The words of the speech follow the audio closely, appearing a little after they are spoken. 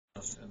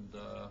and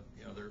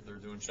they're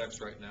doing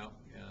checks right now,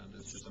 and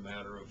it's just a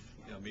matter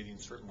of meeting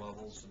certain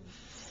levels and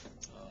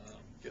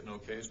getting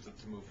okays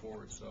to move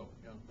forward. So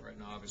right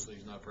now obviously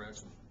he's not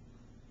practicing.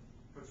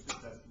 Coach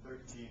Stoops has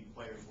 13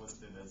 players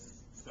listed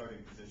as starting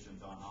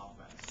positions on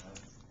offense.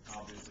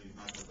 Obviously he's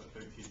not going to put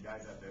 13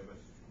 guys out there, but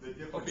the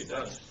difference. Hope he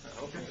does. I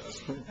hope he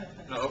does.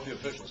 No, I hope the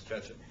officials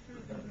catch it.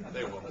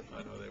 They will.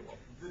 I know they will.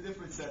 The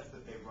different sets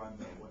that they run,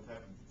 though, what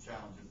type of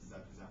challenges does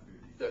that present for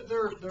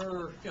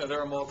you?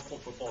 They're a multiple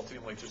football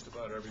team like just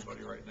about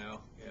everybody right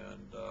now,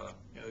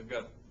 and they've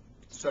got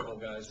several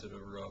guys that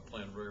are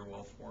playing very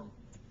well for them.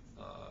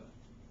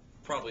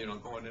 Probably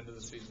going into the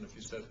season, if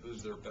you said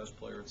who's their best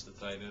player, it's the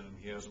tight end, and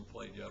he hasn't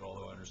played yet.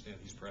 Although I understand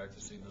he's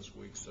practicing this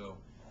week, so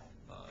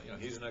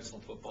he's an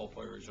excellent football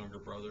player. His younger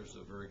brother's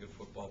a very good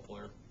football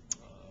player,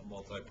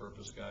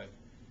 multi-purpose guy.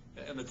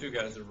 And the two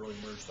guys that have really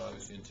merged,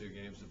 obviously, in 2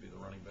 games would be the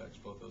running backs.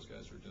 Both those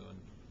guys are doing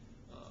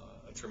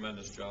a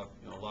tremendous job.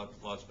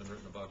 Lots been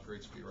written about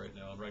Grigsby right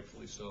now, and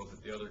rightfully so.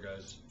 But the other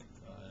guy's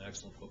an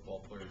excellent football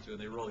player too,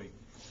 and they really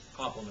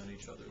complement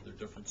each other. They're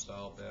different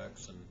style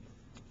backs, and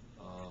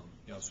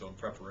so in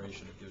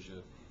preparation, it gives you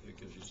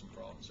some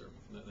problems there.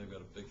 And they've got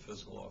a big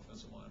physical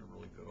offensive line, a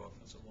really good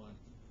offensive line.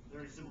 Are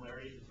there any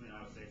similarities between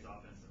Iowa State's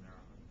offense and their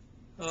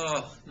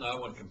offense? No, I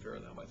wouldn't compare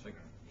them. I don't think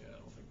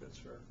that's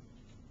fair.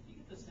 Do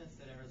you get the sense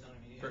that Arizona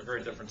media?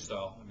 Very different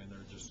style. I mean,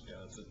 they're just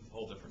it's a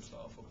whole different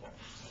style of football.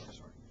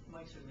 Sorry.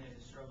 Mike certainly had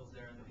his struggles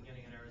there in the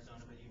beginning in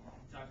Arizona, but you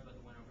talked about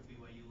the win over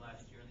BYU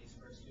last year in these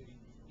first 2. Do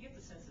you get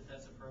the sense that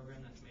that's a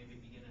program that's maybe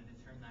beginning to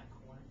turn that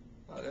corner?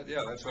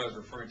 That's what I was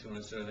referring to when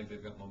I said I think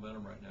they've got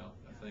momentum right now.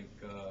 I think,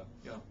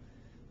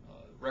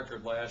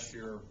 record last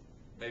year,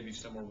 maybe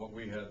similar to what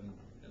we had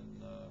in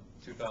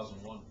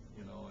 2001,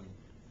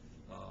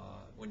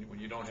 and when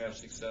you don't have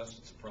success,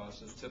 it's a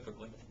process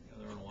typically.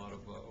 There aren't a lot of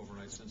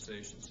overnight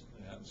sensations.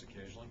 It happens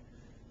occasionally.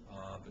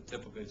 But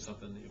typically it's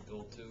something that you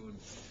build to. And,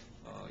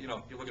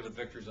 you look at the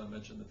victories I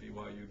mentioned, the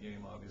BYU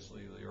game,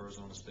 obviously, the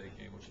Arizona State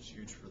game, which is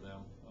huge for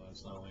them.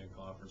 It's not only in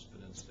conference, but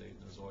in state,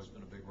 and there's always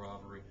been a big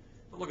rivalry.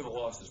 But look at the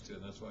losses, too,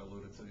 and that's why I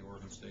alluded to the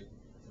Oregon State,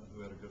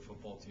 who had a good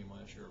football team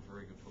last year, a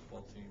very good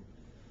football team.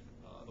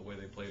 The way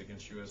they played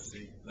against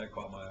USC, that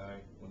caught my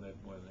eye when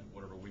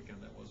whatever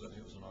weekend that was. I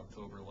think it was in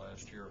October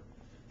last year.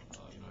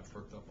 I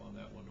perked up on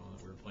that one when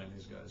we were playing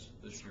these guys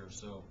this year.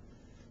 So,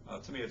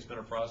 to me, it's been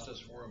a process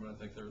for them, and I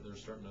think they're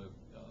starting to,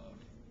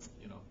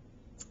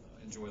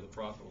 enjoy the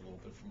profit a little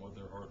bit from what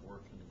their hard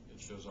work, and it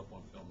shows up on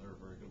film. They're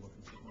a very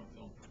good-looking team on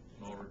film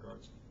in all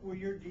regards. Well,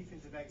 your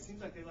defensive back, it seems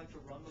like they like to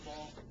run the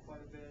ball quite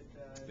a bit.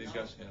 These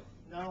guys, yeah.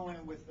 Not only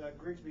with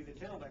Grigsby, the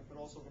tailback,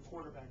 but also the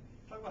quarterback.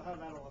 Talk about how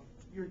that'll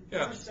your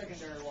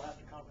secondary will have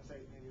to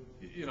compensate maybe.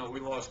 We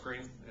lost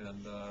Green,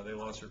 and they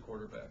lost their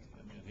quarterback,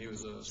 and he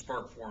was a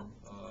spark for them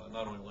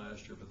not only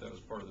last year, but that was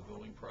part of the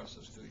building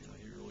process too.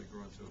 He really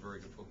grew into a very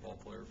good football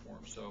player for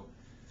him. So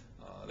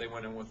they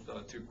went in with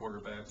 2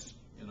 quarterbacks.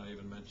 I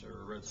even mentioned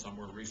or read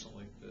somewhere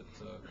recently that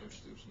Coach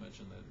Stoops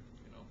mentioned that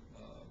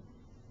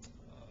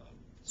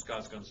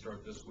Scott's going to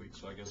start this week.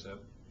 So I guess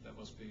that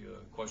must be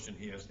a question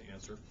he has to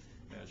answer.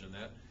 Imagine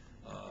that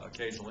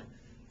occasionally.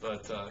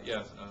 But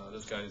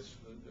this guy's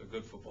a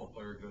good football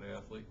player, a good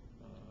athlete,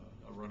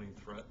 a running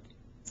threat.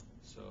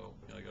 So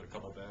I got a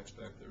couple backs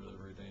back there that are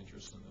very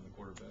dangerous, and then the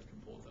quarterback can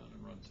pull it down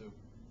and run too.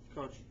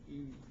 Coach,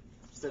 you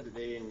said that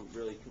they didn't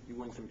really, you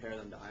wouldn't compare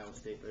them to Iowa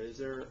State, but is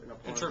there an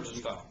opponent? In terms of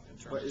style.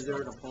 But is there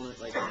an opponent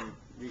like in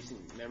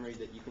recent memory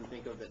that you can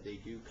think of that they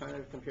do kind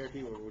of compare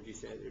to, or would you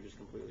say they're just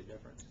completely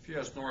different? If you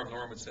ask Norm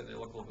would say they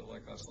look a little bit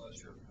like us last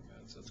year. I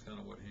mean, that's kind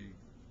of what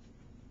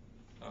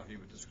how he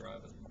would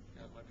describe it.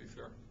 Yeah, it might be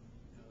fair.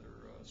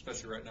 They're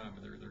especially right now. I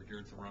mean, they're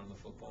geared to running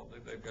the football.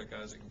 They've got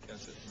guys that can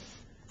catch it and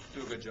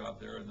do a good job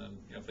there. And then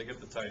if they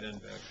get the tight end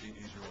back,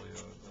 he's really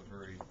a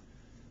very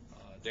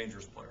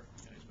dangerous player.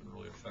 He's been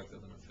really effective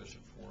and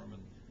efficient for him.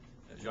 And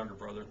his younger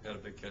brother had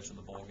a big catch in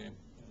the ball game.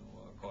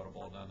 Caught a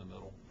ball down the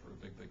middle for a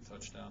big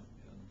touchdown.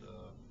 And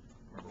I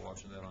remember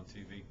watching that on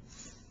TV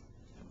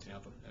in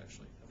Tampa.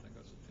 Actually, I think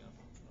I was in Tampa.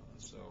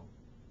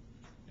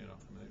 I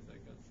mean, they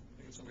got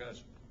some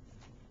guys.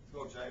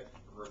 Coach, I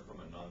heard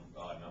from a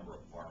number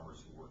of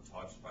farmers who were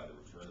touched by the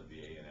return of the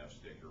A&F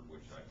sticker,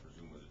 which I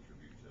presume was a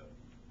tribute to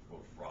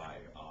Coach Fry.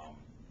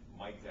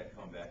 Might that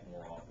come back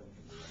more often?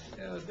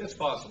 Yeah, it's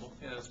possible.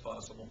 Yeah, it's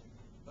possible.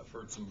 I've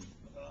heard some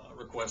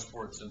requests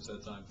for it since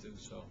that time too.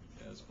 So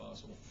yeah, it's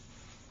possible.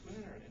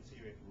 Isn't there an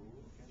NCAA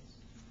rule against?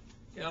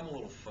 Yeah, I'm a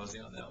little fuzzy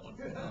on that one.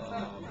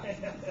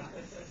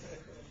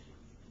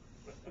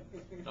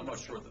 I'm not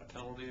sure what the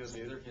penalty is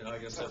either. I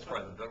guess that's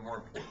probably the more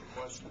important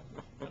question.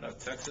 And if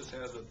Texas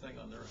has a thing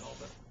on their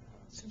helmet,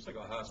 it seems like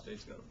Ohio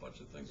State's got a bunch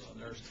of things on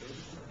theirs too.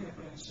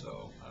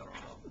 So I don't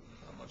know.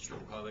 I'm not sure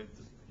how they,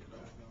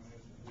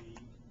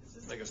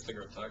 they can stick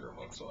our tiger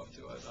hawks off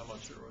too. I'm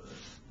not sure where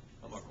they're.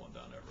 I'm not going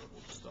down that road.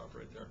 We'll just stop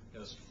right there.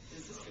 Yes.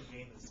 Is this a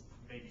game that's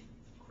maybe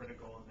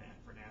critical in that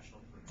for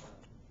national?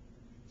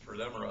 For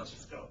them or us?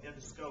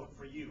 The scope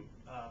for you,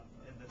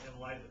 in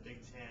light of the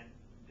Big Ten.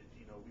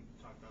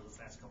 We've talked about this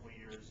last couple of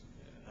years.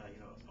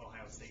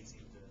 Ohio State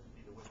seems to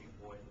be the whipping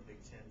boy in the Big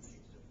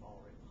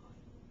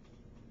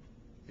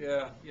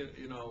Yeah,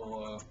 you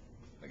know,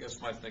 I guess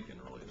my thinking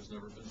really has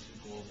never been too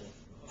global,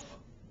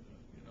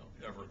 you know,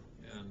 ever.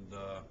 And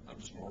I'm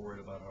just more worried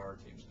about how our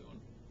team's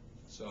doing.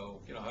 So,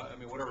 you know, I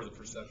mean, whatever the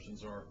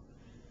perceptions are,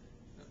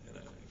 and you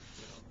know,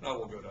 now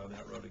we'll go down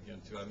that road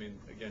again too. I mean,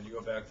 again, you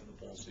go back to the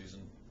bowl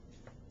season.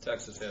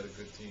 Texas had a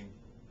good team,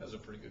 has a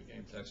pretty good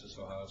game. Texas,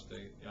 Ohio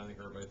State. You know, I think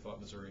everybody thought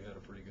Missouri had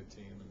a pretty good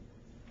team, and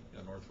you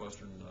know,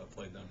 Northwestern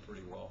played them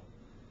pretty well.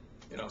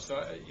 You know, so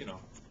I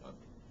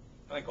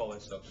think all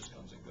that stuff just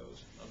comes and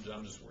goes.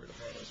 I'm just worried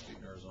about us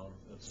beating Arizona.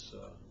 That's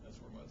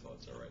where my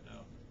thoughts are right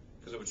now,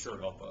 because it would sure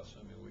help us.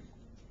 I mean,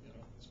 you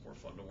know, it's more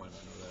fun to win.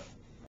 I know that.